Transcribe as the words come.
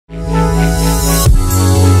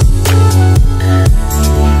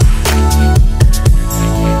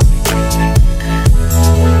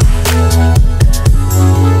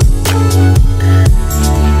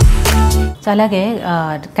అలాగే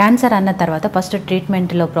క్యాన్సర్ అన్న తర్వాత ఫస్ట్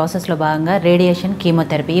ట్రీట్మెంట్లో ప్రాసెస్లో భాగంగా రేడియేషన్,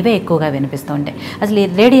 కీమోథెరపీ ఇవే ఎక్కువగా వినిపిస్తూ ఉంటాయి. అసలు ఈ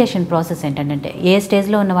రేడియేషన్ ప్రాసెస్ ఏంటంటే ఏ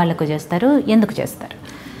స్టేజ్లో ఉన్న వాళ్ళకు చేస్తారు, ఎందుకు చేస్తారు?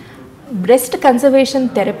 బ్రెస్ట్ కన్జర్వేషన్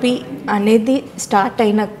థెరపీ అనేది స్టార్ట్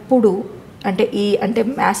అయినప్పుడు అంటే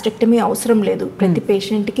మాస్టెక్టమీ అవసరం లేదు, ప్రతి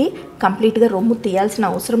పేషెంట్కి కంప్లీట్గా రొమ్ము తీయాల్సిన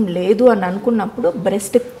అవసరం లేదు అని అనుకున్నప్పుడు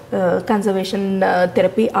బ్రెస్ట్ కన్జర్వేషన్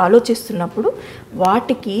థెరపీ ఆలోచిస్తున్నప్పుడు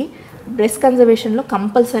వాటికి బ్రెస్ట్ కన్జర్వేషన్లో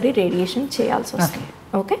కంపల్సరీ రేడియేషన్ చేయాల్సి వస్తుంది.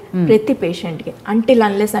 ఓకే, ప్రతి పేషెంట్కి అంటిల్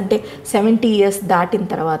అన్లెస్ అంటే 70 years దాటిన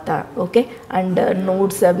తర్వాత, ఓకే, అండ్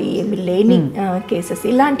నోడ్స్ అవి ఏమి లేని కేసెస్,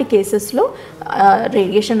 ఇలాంటి కేసెస్లో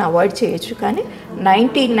రేడియేషన్ అవాయిడ్ చేయొచ్చు. కానీ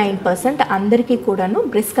 99% అందరికీ కూడాను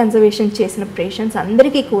బ్రెస్ట్ కన్జర్వేషన్ చేసిన పేషెంట్స్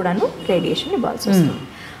అందరికీ కూడాను రేడియేషన్ ఇవ్వాల్సి వస్తుంది.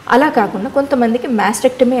 అలా కాకుండా కొంతమందికి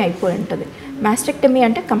మాస్టెక్టమీ అయిపోయి ఉంటుంది. మాస్టెక్టమీ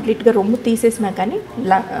అంటే కంప్లీట్గా రొమ్ము తీసేసినా కానీ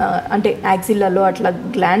అంటే యాక్సిల్లలో అట్లా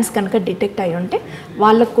గ్లాండ్స్ కనుక డిటెక్ట్ అయి ఉంటే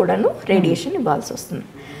వాళ్ళకు కూడాను రేడియేషన్ ఇవ్వాల్సి వస్తుంది.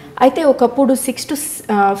 అయితే ఒకప్పుడు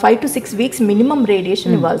 5 to 6 weeks మినిమం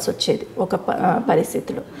రేడియేషన్ ఇవ్వాల్సి వచ్చేది ఒక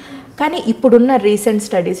పరిస్థితిలో. కానీ ఇప్పుడున్న రీసెంట్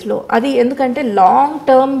స్టడీస్లో అది ఎందుకంటే లాంగ్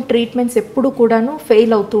టర్మ్ ట్రీట్మెంట్స్ ఎప్పుడు కూడాను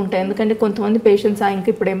ఫెయిల్ అవుతూ ఉంటాయి. ఎందుకంటే కొంతమంది పేషెంట్స్ ఇంకా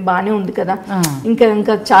ఇప్పుడు ఏం బాగానే ఉంది కదా,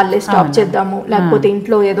 ఇంకా చాలే స్టాప్ చేద్దాము, లేకపోతే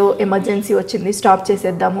ఇంట్లో ఏదో ఎమర్జెన్సీ వచ్చింది స్టాప్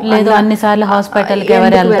చేసేద్దాము, అన్నిసార్లు హాస్పిటల్కి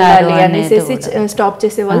వెళ్ళాలి అనేసి స్టాప్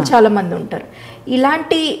చేసే వాళ్ళు చాలా మంది ఉంటారు.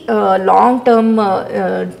 ఇలాంటి లాంగ్ టర్మ్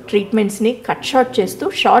ట్రీట్మెంట్స్ని కట్ షార్ట్ చేస్తూ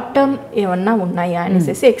షార్ట్ టర్మ్ ఏమన్నా ఉన్నాయా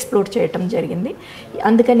అనేసి ఎక్స్ప్లోర్ చేయటం జరిగింది.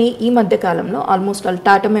 అందుకని ఈ మధ్య కాలంలో ఆల్మోస్ట్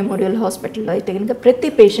టాటా మెమోరియల్ హాస్పిటల్లో అయితే కనుక ప్రతి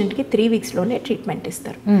పేషెంట్కి 3 weeksలోనే ట్రీట్మెంట్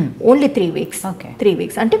ఇస్తారు. ఓన్లీ 3 weeks, 3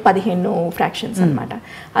 weeks అంటే 15 fractions అనమాట.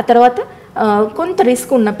 ఆ తర్వాత కొంత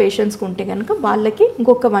రిస్క్ ఉన్న పేషెంట్స్కి ఉంటే కనుక వాళ్ళకి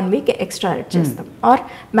ఇంకొక 1 week ఎక్స్ట్రా యాడ్ చేస్తాం. ఆర్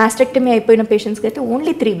మాస్టెక్టమీ అయిపోయిన పేషెంట్స్కి అయితే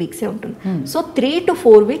ఓన్లీ 3 weeks ఉంటుంది. So 3 to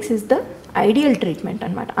 4 weeks is the ideal treatment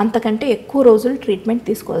అనమాట. అంతకంటే ఎక్కువ రోజులు ట్రీట్మెంట్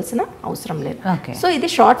తీసుకోవాల్సిన అవసరం లేదు. సో ఇది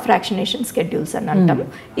షార్ట్ ఫ్రాక్షనేషన్ స్కెడ్యూల్స్ అని అంటాము.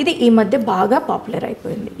 ఇది ఈ మధ్య బాగా పాపులర్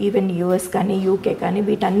అయిపోయింది. ఈవెన్ US కానీ UK కానీ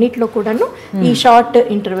వీటన్నిటిలో కూడాను ఈ షార్ట్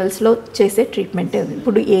ఇంటర్వెల్స్లో చేసే ట్రీట్మెంట్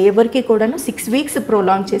ఇప్పుడు ఎవరికి కూడాను 6 weeks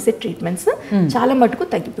ప్రొలాంగ్ చేసే ట్రీట్మెంట్స్ చాలా మటుకు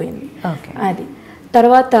తగ్గిపోయింది. అది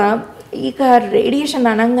తర్వాత ఇక రేడియేషన్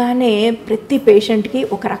అనగానే ప్రతి పేషెంట్కి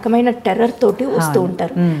ఒక రకమైన టెర్రర్ తోటి వస్తూ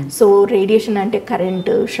ఉంటారు. సో రేడియేషన్ అంటే కరెంట్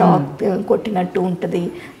షాక్ కొట్టినట్టు ఉంటుంది.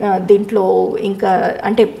 దీంట్లో ఇంకా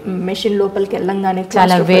అంటే మెషిన్ లోపలికి వెళ్ళంగానే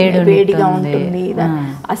చాలా వేడిగా ఉంటుంది.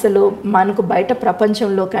 అసలు మనకు బయట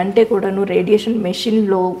ప్రపంచంలో కంటే కూడాను రేడియేషన్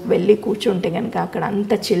మెషిన్లో వెళ్ళి కూర్చుంటే కనుక అక్కడ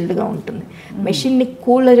అంత చిల్డ్గా ఉంటుంది. మెషిన్ని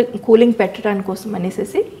కూలింగ్ పెట్టడానికి కోసం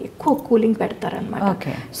అనేసి ఎక్కువ కూలింగ్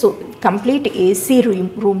పెడతారనమాట. సో కంప్లీట్ AC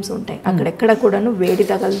రూమ్స్ ఉంటాయి, అక్కడెక్కడ కూడాను వేడి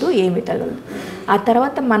తగలదు, ఏమి తగలదు. ఆ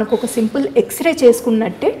తర్వాత మనకు ఒక సింపుల్ ఎక్స్రే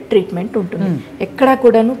చేసుకున్నట్టే ట్రీట్మెంట్ ఉంటుంది. ఎక్కడా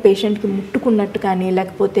కూడాను పేషెంట్కి ముట్టుకున్నట్టు కానీ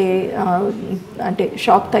లేకపోతే అంటే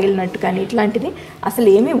షాక్ తగిలినట్టు కానీ ఇట్లాంటిది అసలు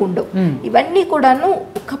ఏమీ ఉండవు. ఇవన్నీ కూడాను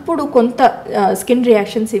ఒకప్పుడు కొంత స్కిన్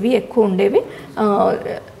రియాక్షన్స్ ఇవి ఎక్కువ ఉండేవి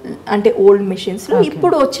అంటే ఓల్డ్ మెషిన్స్లో.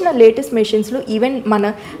 ఇప్పుడు వచ్చిన లేటెస్ట్ మెషిన్స్లో ఈవెన్ మన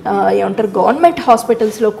ఏమంటారు గవర్నమెంట్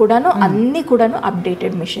హాస్పిటల్స్లో కూడాను అన్నీ కూడాను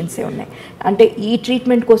అప్డేటెడ్ మెషిన్సే ఉన్నాయి. అంటే ఈ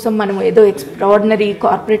ట్రీట్మెంట్ కోసం మనం ఏదో ఎక్స్ట్రాడినరీ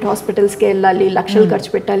కార్పొరేట్ హాస్పిటల్స్కి వెళ్ళాలి, లక్షలు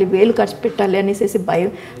ఖర్చు పెట్టాలి, వేలు ఖర్చు పెట్టాలి అనేసి భయం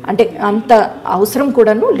అంటే అంత అవసరం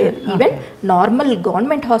కూడాను లేదు. ఈవెన్ నార్మల్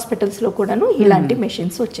గవర్నమెంట్ హాస్పిటల్స్లో కూడాను ఇలాంటి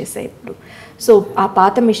మెషిన్స్ వచ్చేసాయి ఇప్పుడు. సో ఆ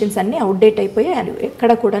పాత మెషిన్స్ అన్నీ అవుట్డేట్ అయిపోయి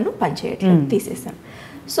ఎక్కడ కూడాను పనిచేయట్లేదు, తీసేసాం.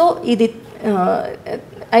 సో ఇది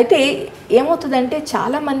అయితే ఏమవుతుందంటే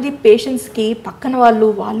చాలామంది పేషెంట్స్కి పక్కన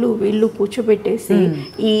వాళ్ళు వీళ్ళు కూర్చోబెట్టేసి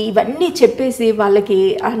ఇవన్నీ చెప్పేసి వాళ్ళకి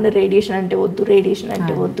రేడియేషన్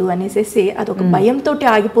అంటే వద్దు అనేసి అదొక భయంతో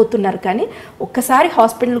ఆగిపోతున్నారు. కానీ ఒక్కసారి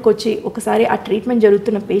హాస్పిటల్కి వచ్చి ఒకసారి ఆ ట్రీట్మెంట్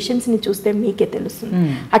జరుగుతున్న పేషెంట్స్ని చూస్తే మీకే తెలుస్తుంది.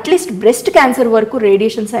 అట్లీస్ట్ బ్రెస్ట్ క్యాన్సర్ వరకు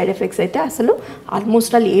రేడియేషన్ సైడ్ ఎఫెక్ట్స్ అయితే అసలు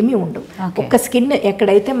ఆల్మోస్ట్ ఏమీ ఉండవు. ఒక స్కిన్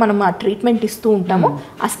ఎక్కడైతే మనం ఆ ట్రీట్మెంట్ ఇస్తూ ఉంటామో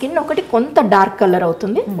ఆ స్కిన్ ఒకటి కొంత డార్క్ కలర్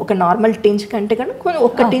అవుతుంది, ఒక నార్మల్ టింజ్ కంటే కానీ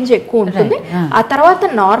ఒక టింజ్ ఎక్కువ ఉంటుంది. ఆ తర్వాత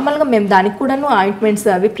నార్మల్గా మేము దానికి కూడాను ఆయింట్మెంట్స్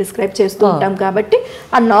అవి ప్రిస్క్రైబ్ చేస్తూ ఉంటాం కాబట్టి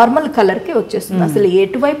ఆ నార్మల్ కలర్కి వచ్చేస్తుంది. అసలు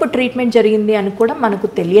ఎటువైపు ట్రీట్మెంట్ జరిగింది అని కూడా మనకు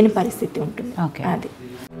తెలియని పరిస్థితి ఉంటుంది. అది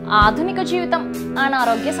ఆధునిక జీవితం,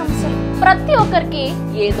 అనారోగ్య సమస్యలు ప్రతి ఒక్కరికి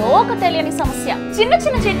ఏదో ఒక తెలియని సమస్య. చిన్న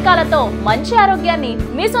చిన్న చిట్కాలతో మంచి ఆరోగ్యాన్ని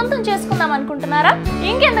మీ సొంతం చేసుకుందాం అనుకుంటున్నారా?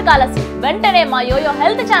 ఇంకెందుకు ఆలస్యం, వెంటనే మా యోయో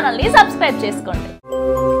హెల్త్ ఛానల్ ని సబ్స్క్రైబ్ చేసుకోండి.